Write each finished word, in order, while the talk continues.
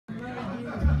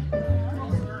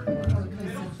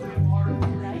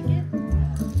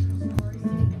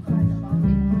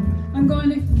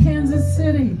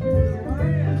City.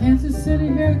 Kansas City,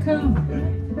 here I come.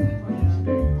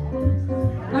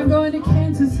 I'm going to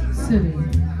Kansas City.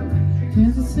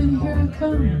 Kansas City, here I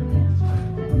come.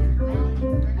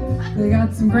 They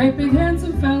got some great big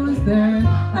handsome fellas there.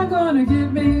 I'm gonna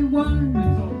get me one.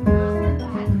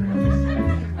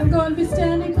 I'm gonna be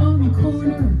standing on the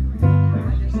corner,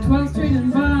 12th Street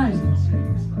and Vine.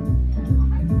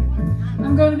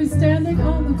 I'm gonna be standing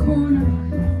on the corner,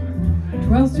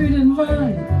 12th Street and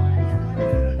Vine,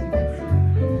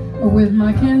 with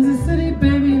my Kansas City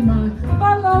baby,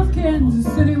 I love Kansas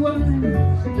City wine.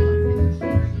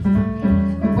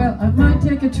 Well, I might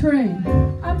take a train,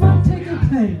 I might take a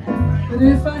plane, but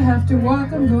if I have to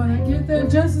walk, I'm gonna get there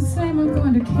just the same. I'm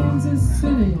going to Kansas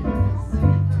City.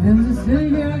 Kansas City,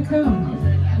 here I come.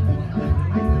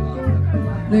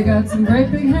 They got some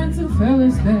great big handsome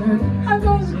fellas there. I'm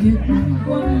going to get me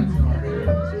one.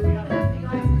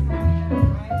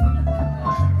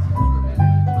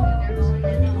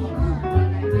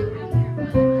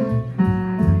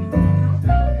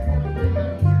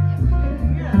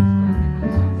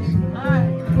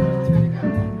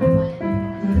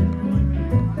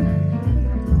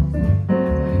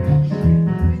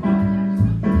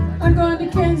 I'm going to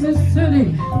Kansas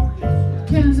City.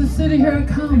 Kansas City, here I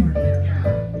come.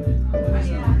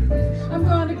 I'm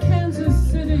going to Kansas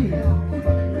City.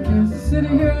 Kansas City,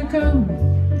 here I come.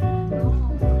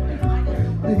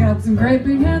 They got some great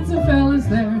big handsome fellas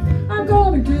there. I'm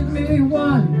going to get me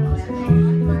one.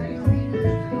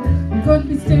 I'm going to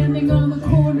be standing on the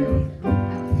corner,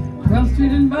 12th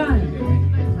Street and Vine.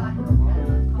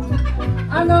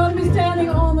 I'm going to be standing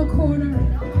on the corner,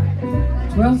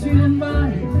 12th Street and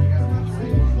Vine,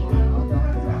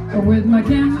 with my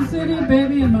Kansas City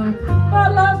baby and I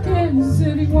love Kansas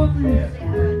City wine.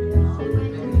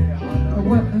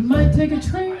 Well, I might take a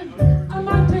train, I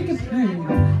might take a plane,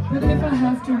 but if I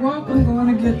have to walk, I'm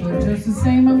going to get there just the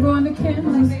same. I'm going to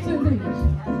Kansas City.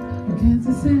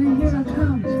 Kansas City, here I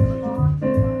come.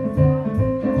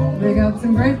 They got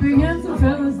some great big handsome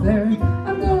fellas there.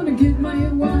 I'm going to get my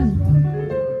one.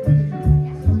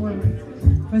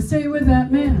 If I stay with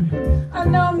that man, I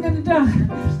know I'm gonna die.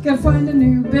 Gotta find a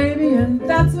new baby, and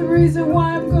that's the reason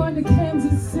why I'm going to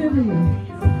Kansas City.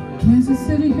 Kansas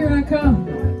City, here I come.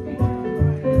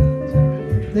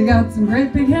 They got some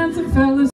great big handsome fellas.